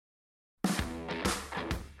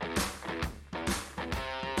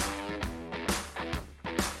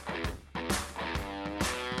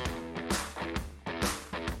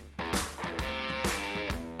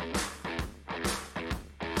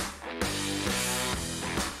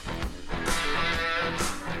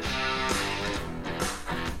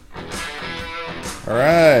All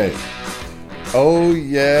right. Oh,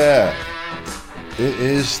 yeah. It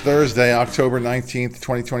is Thursday, October 19th,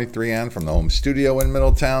 2023, and from the home studio in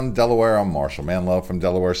Middletown, Delaware, I'm Marshall Manlove from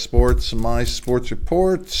Delaware Sports, my sports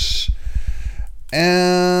reports,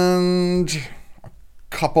 and a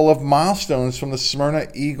couple of milestones from the Smyrna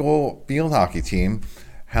Eagle field hockey team.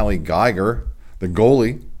 Hallie Geiger, the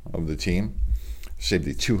goalie of the team, saved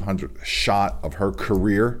the 200th shot of her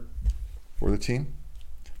career for the team.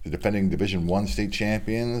 The defending Division I state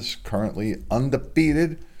champions, currently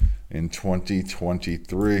undefeated in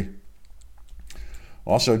 2023.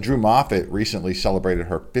 Also, Drew Moffitt recently celebrated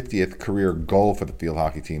her 50th career goal for the field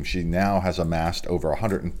hockey team. She now has amassed over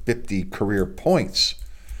 150 career points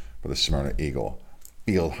for the Smyrna Eagle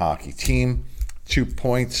field hockey team. 2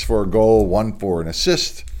 points for a goal, 1 for an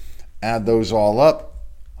assist. Add those all up,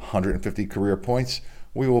 150 career points.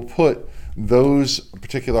 We will put those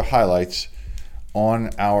particular highlights on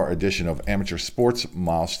our edition of Amateur Sports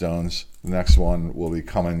Milestones. The next one will be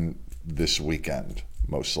coming this weekend,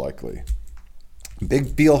 most likely.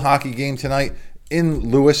 Big field hockey game tonight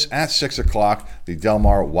in Lewis at 6 o'clock. The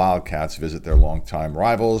Delmar Wildcats visit their longtime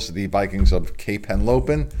rivals, the Vikings of Cape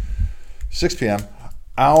Henlopen. 6 p.m.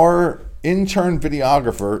 Our intern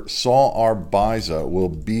videographer, Saul Arbiza, will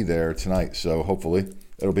be there tonight, so hopefully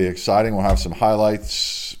it'll be exciting. We'll have some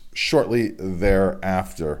highlights shortly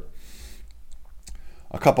thereafter.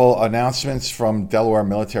 A couple announcements from Delaware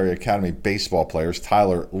Military Academy baseball players.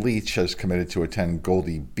 Tyler Leach has committed to attend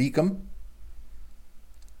Goldie Beacom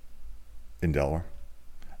in Delaware.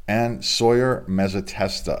 And Sawyer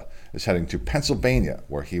Mezzatesta is heading to Pennsylvania,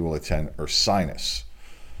 where he will attend Ursinus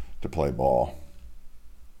to play ball.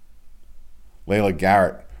 Layla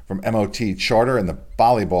Garrett from MOT Charter and the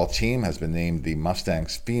volleyball team has been named the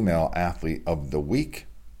Mustangs Female Athlete of the Week.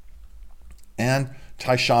 And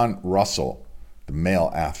Tyshawn Russell, the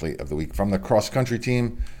Male Athlete of the Week from the cross-country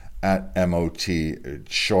team at MOT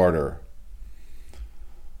Charter.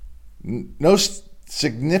 No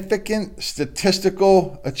significant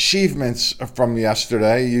statistical achievements from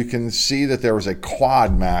yesterday. You can see that there was a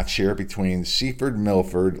quad match here between Seaford,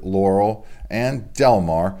 Milford, Laurel, and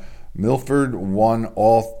Delmar. Milford won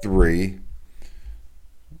all three.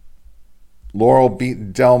 Laurel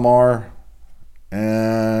beat Delmar,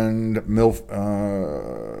 and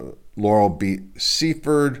Laurel beat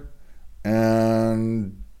Seaford,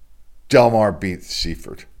 and Delmar beat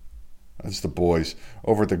Seaford. That's the boys.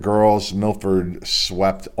 Over at the girls, Milford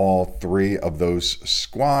swept all three of those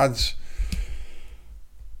squads.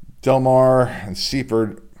 Delmar and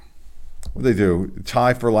Seaford, what do they do?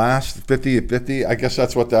 Tie for last, 50-50? I guess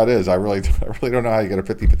that's what that is. I really don't know how you get a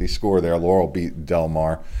 50-50 score there. Laurel beat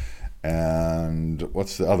Delmar. And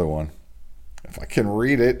what's the other one? If I can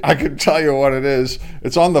read it, I can tell you what it is.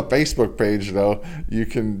 It's on the Facebook page, though. You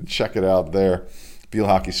can check it out there. Field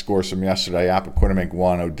hockey scores from yesterday. Appoquinimink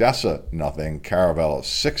 1, Odessa 0. Caravel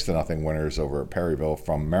 6-0 winners over Perryville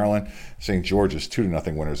from Maryland. St. George's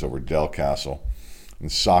 2-0 winners over Del Castle. In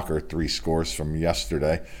soccer, 3 scores from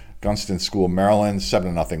yesterday. Gunston School, Maryland,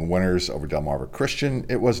 7-0 winners over Delmarva Christian.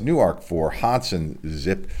 It was Newark 4, Hodson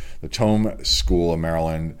zip. The Tome School of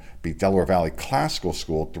Maryland beat Delaware Valley Classical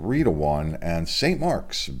School 3-1, and St.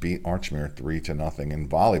 Mark's beat Archmere 3-0 in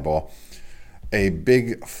volleyball. A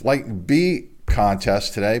big Flight B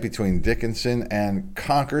contest today between Dickinson and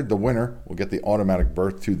Concord. The winner will get the automatic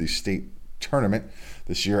berth to the state tournament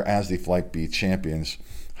this year as the Flight B champions.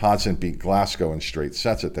 Hodson beat Glasgow in straight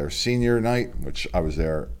sets at their senior night, which I was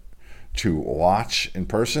there to watch in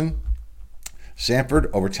person. Sanford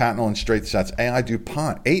over Tatnall in straight sets. AI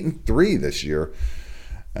DuPont 8-3 this year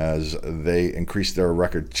as they increased their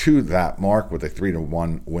record to that mark with a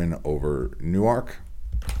 3-1 win over Newark.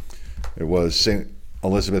 It was St.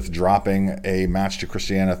 Elizabeth dropping a match to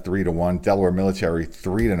Christiana 3-1. Delaware Military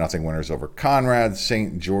 3-0 winners over Conrad.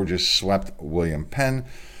 St. George's swept William Penn.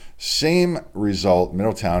 Same result,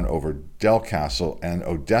 Middletown over Del Castle, and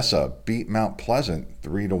Odessa beat Mount Pleasant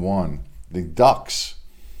 3-1. The Ducks,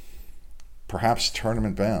 perhaps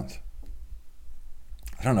tournament bound.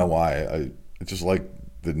 I don't know why. I just like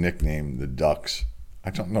the nickname, the Ducks.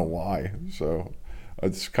 I don't know why. So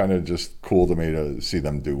it's kind of just cool to me to see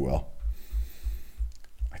them do well.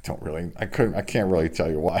 I can't really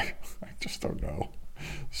tell you why. I just don't know.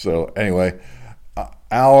 So anyway,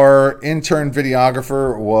 our intern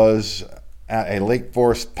videographer was at a Lake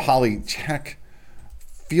Forest Polytech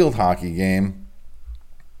field hockey game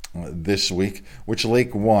this week, which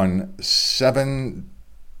Lake won 7-1.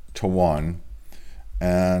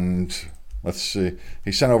 And let's see,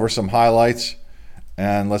 he sent over some highlights,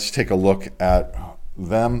 and let's take a look at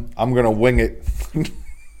them. I'm going to wing it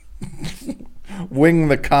wing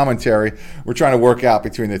the commentary. We're trying to work out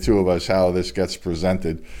between the two of us how this gets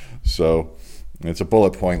presented. So it's a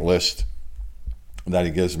bullet point list that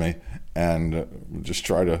he gives me, and we'll just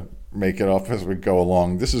try to make it up as we go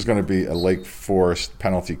along. This is going to be a Lake Forest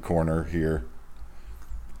penalty corner here.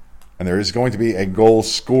 And there is going to be a goal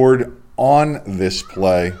scored on this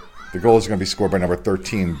play. The goal is going to be scored by number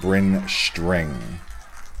 13, Bryn String.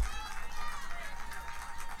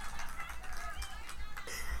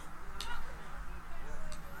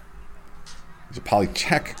 It's a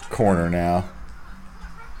Polytech corner now.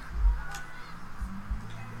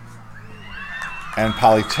 And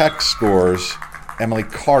Polytech scores Emily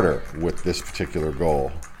Carter with this particular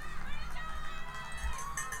goal.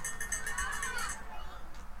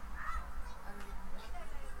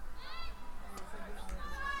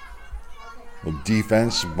 The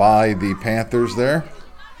defense by the Panthers there.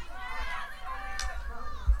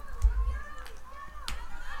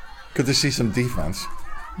 Good to see some defense.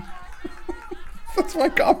 That's my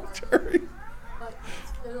commentary.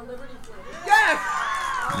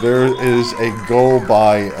 Yes! There is a goal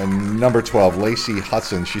by number 12, Lacey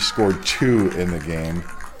Hudson. She scored 2 in the game.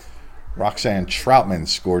 Roxanne Troutman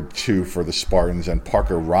scored 2 for the Spartans, and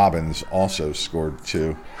Parker Robbins also scored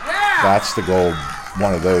 2. That's the goal,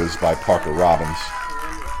 one of those by Parker Robbins.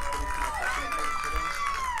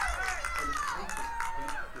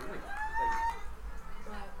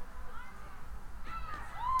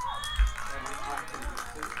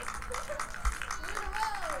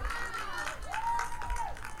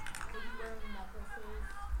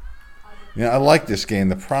 Yeah, I like this game.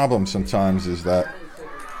 The problem sometimes is that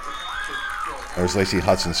there's Lacey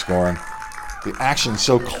Hudson scoring. The action's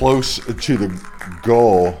so close to the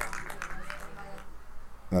goal.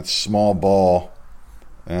 That small ball,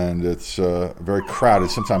 and it's very crowded.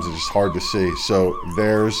 Sometimes it's just hard to see. So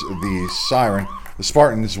there's the siren. The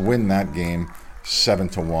Spartans win that game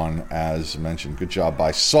 7-1, as mentioned. Good job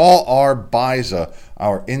by Saul R. Biza,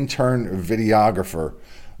 our intern videographer.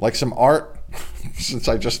 Like some art? Since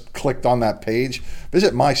I just clicked on that page,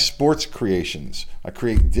 visit My Sports Creations. I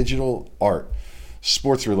create digital art,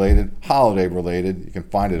 sports related, holiday related. You can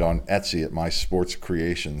find it on Etsy at My Sports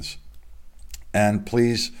Creations. And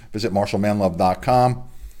please visit MarshallManlove.com.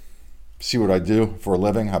 See what I do for a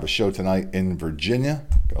living. I have a show tonight in Virginia.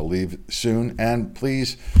 I'll leave soon. And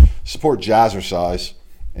please support Jazzercise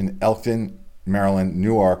in Elkton, Maryland,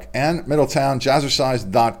 Newark, and Middletown.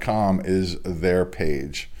 Jazzercise.com is their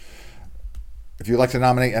page. If you'd like to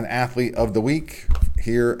nominate an athlete of the week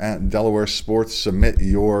here at Delaware Sports, submit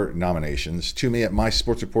your nominations to me at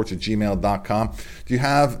mysportsreports@gmail.com. Do you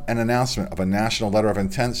have an announcement of a national letter of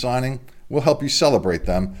intent signing? We'll help you celebrate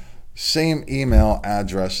them. Same email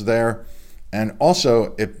address there. And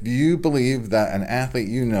also, if you believe that an athlete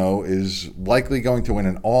you know is likely going to win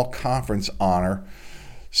an all-conference honor,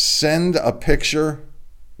 send a picture,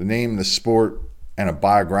 the name, the sport, and a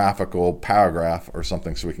biographical paragraph or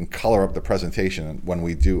something so we can color up the presentation when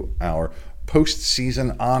we do our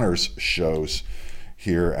postseason honors shows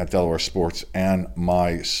here at Delaware Sports and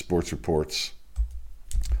My Sports Reports.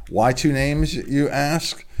 Why 2 names, you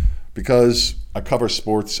ask? Because I cover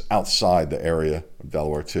sports outside the area of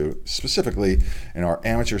Delaware too, specifically in our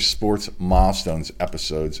amateur sports milestones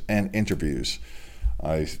episodes and interviews.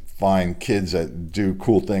 I find kids that do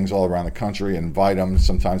cool things all around the country, invite them.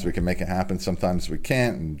 Sometimes we can make it happen, sometimes we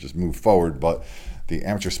can't, and just move forward. But the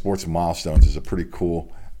amateur sports milestones is a pretty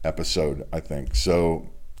cool episode, I think. So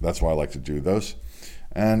that's why I like to do those.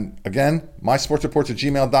 And again,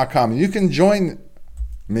 mysportsreports@gmail.com. You can join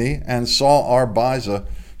me and Saul R. Biza.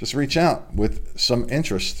 Just reach out with some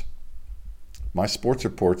interest.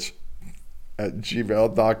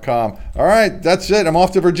 mysportsreports@gmail.com. All right, that's it. I'm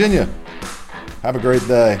off to Virginia. Have a great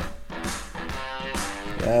day.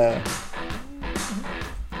 Yeah.